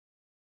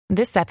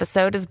This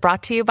episode is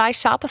brought to you by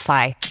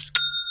Shopify.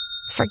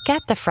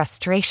 Forget the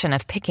frustration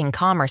of picking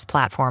commerce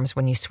platforms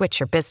when you switch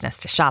your business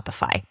to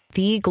Shopify,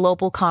 the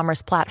global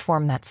commerce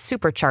platform that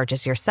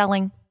supercharges your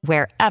selling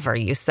wherever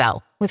you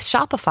sell. With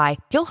Shopify,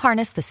 you'll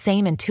harness the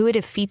same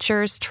intuitive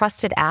features,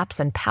 trusted apps,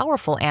 and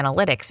powerful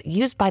analytics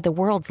used by the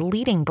world's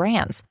leading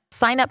brands.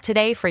 Sign up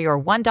today for your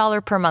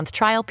 $1 per month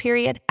trial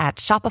period at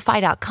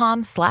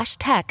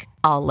shopify.com/tech,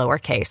 all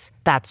lowercase.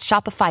 That's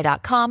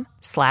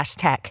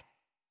shopify.com/tech.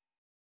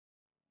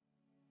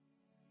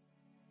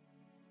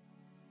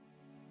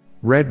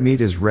 Red meat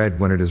is red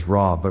when it is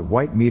raw, but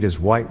white meat is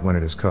white when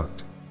it is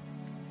cooked.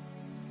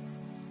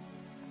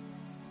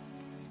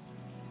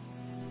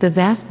 The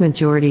vast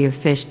majority of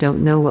fish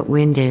don't know what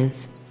wind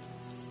is.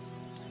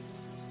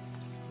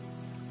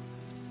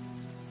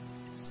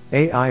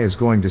 AI is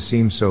going to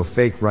seem so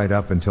fake right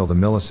up until the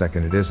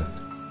millisecond it isn't.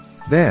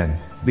 Then,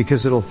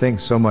 because it'll think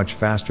so much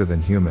faster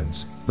than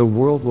humans, the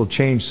world will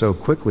change so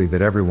quickly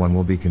that everyone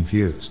will be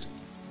confused.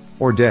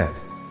 Or dead.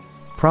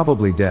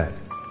 Probably dead.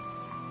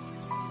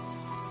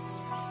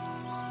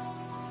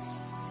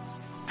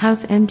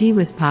 House MD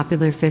was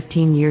popular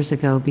 15 years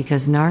ago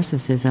because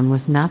narcissism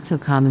was not so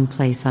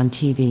commonplace on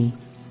TV.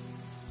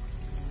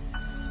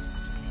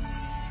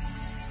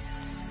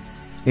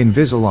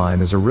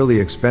 Invisalign is a really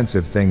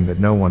expensive thing that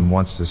no one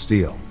wants to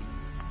steal.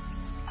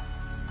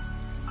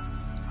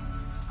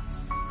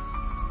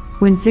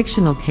 When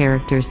fictional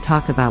characters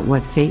talk about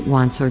what fate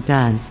wants or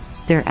does,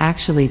 they're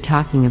actually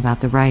talking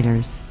about the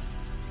writers.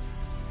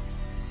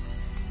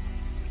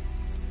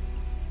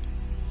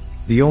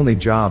 The only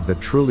job that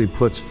truly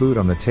puts food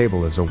on the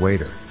table is a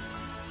waiter.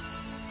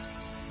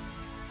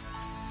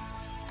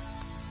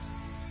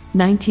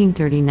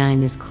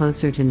 1939 is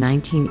closer to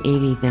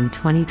 1980 than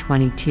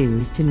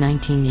 2022 is to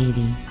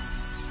 1980.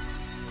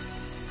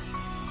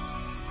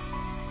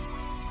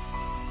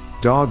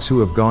 Dogs who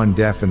have gone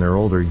deaf in their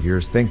older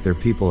years think their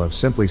people have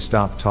simply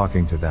stopped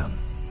talking to them.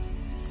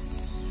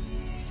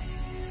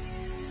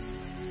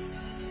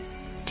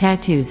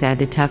 Tattoos add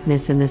to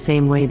toughness in the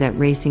same way that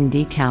racing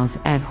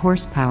decals add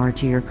horsepower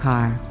to your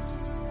car.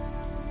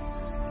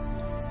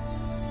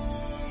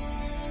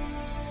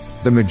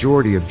 The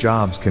majority of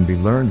jobs can be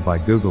learned by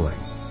Googling.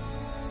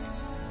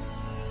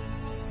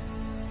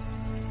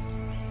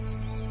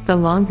 The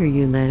longer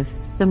you live,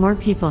 the more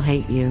people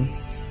hate you.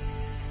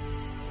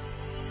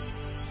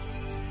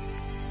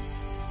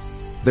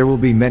 There will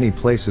be many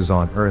places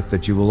on Earth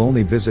that you will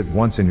only visit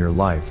once in your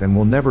life and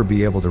will never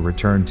be able to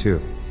return to.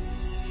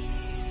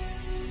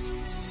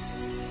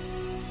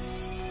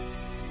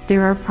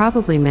 There are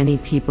probably many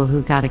people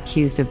who got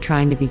accused of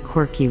trying to be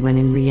quirky when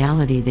in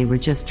reality they were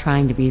just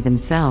trying to be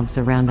themselves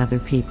around other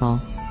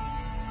people.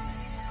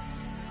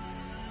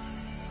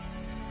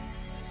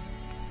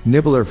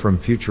 Nibbler from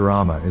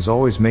Futurama is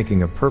always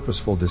making a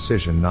purposeful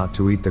decision not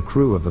to eat the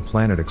crew of the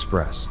Planet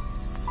Express.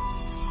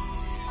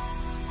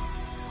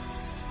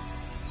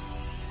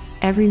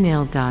 Every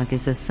male dog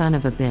is a son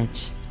of a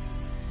bitch.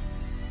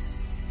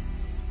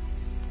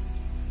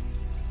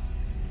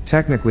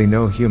 Technically,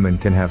 no human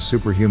can have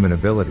superhuman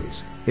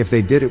abilities. If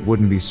they did, it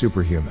wouldn't be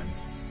superhuman.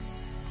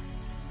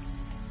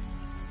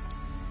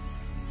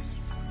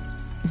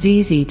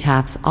 ZZ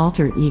Top's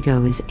alter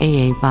ego is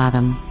AA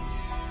Bottom.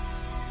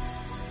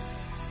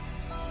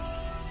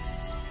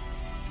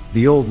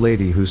 The old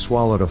lady who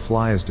swallowed a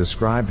fly is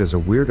described as a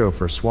weirdo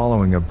for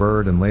swallowing a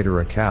bird and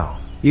later a cow,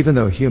 even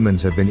though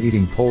humans have been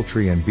eating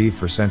poultry and beef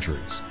for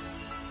centuries.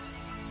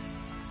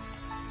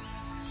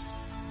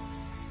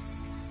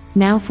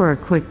 Now for a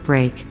quick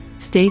break.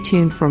 Stay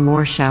tuned for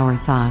more shower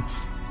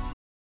thoughts.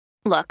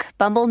 Look,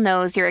 Bumble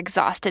knows you're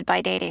exhausted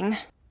by dating.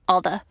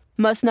 All the,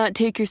 must not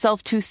take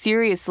yourself too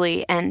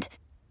seriously, and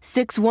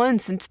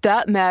 6'1" since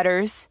that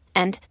matters,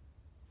 and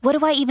what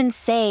do I even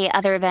say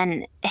other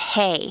than,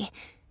 hey?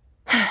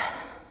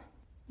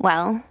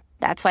 Well,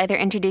 that's why they're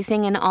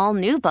introducing an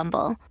all-new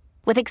Bumble,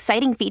 with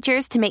exciting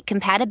features to make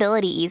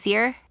compatibility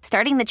easier,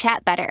 starting the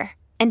chat better,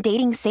 and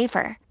dating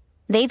safer.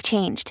 They've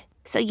changed,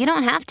 so you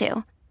don't have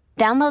to.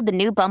 Download the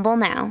new Bumble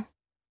now.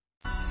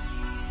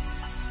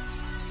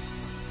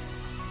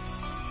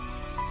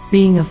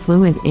 Being a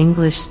fluent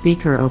English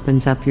speaker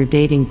opens up your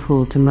dating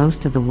pool to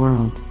most of the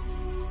world.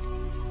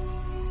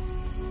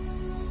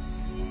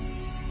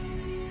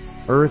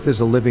 Earth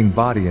is a living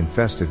body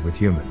infested with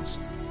humans.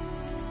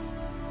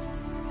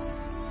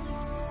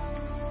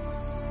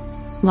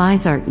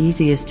 Lies are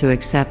easiest to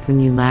accept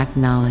when you lack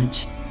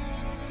knowledge.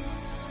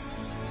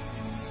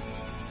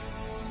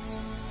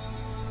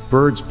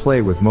 Birds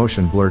play with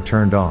motion blur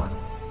turned on.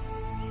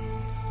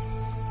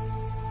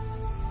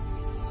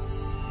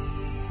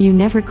 You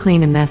never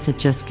clean a mess, it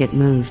just get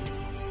moved.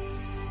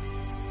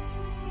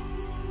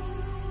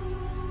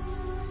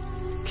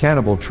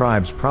 Cannibal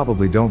tribes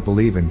probably don't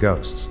believe in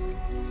ghosts.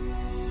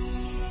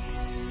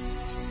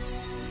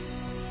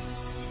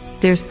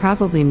 There's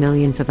probably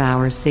millions of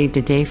hours saved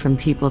a day from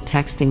people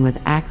texting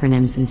with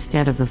acronyms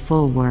instead of the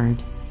full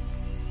word.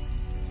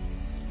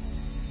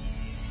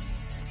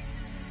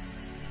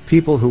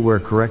 People who wear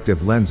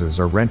corrective lenses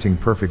are renting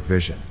perfect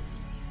vision.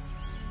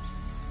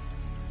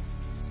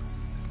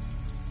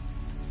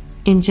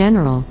 In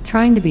general,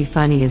 trying to be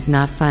funny is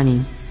not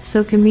funny,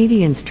 so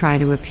comedians try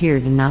to appear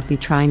to not be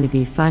trying to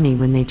be funny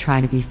when they try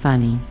to be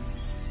funny.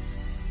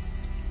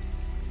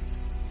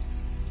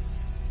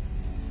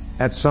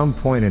 At some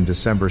point in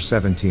December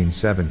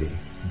 1770,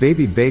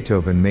 baby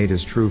Beethoven made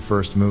his true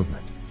first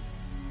movement.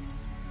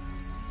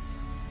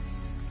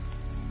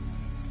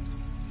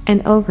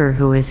 An ogre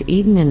who has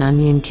eaten an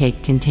onion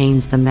cake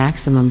contains the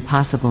maximum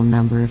possible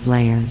number of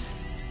layers.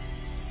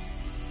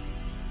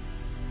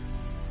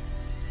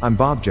 I'm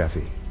Bob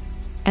Jeffy.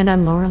 And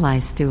I'm Lorelei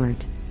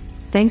Stewart.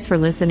 Thanks for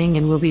listening,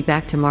 and we'll be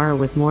back tomorrow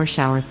with more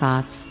shower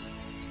thoughts.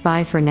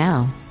 Bye for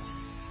now.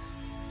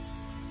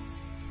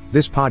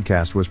 This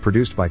podcast was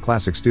produced by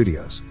Classic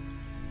Studios.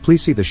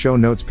 Please see the show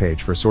notes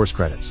page for source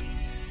credits.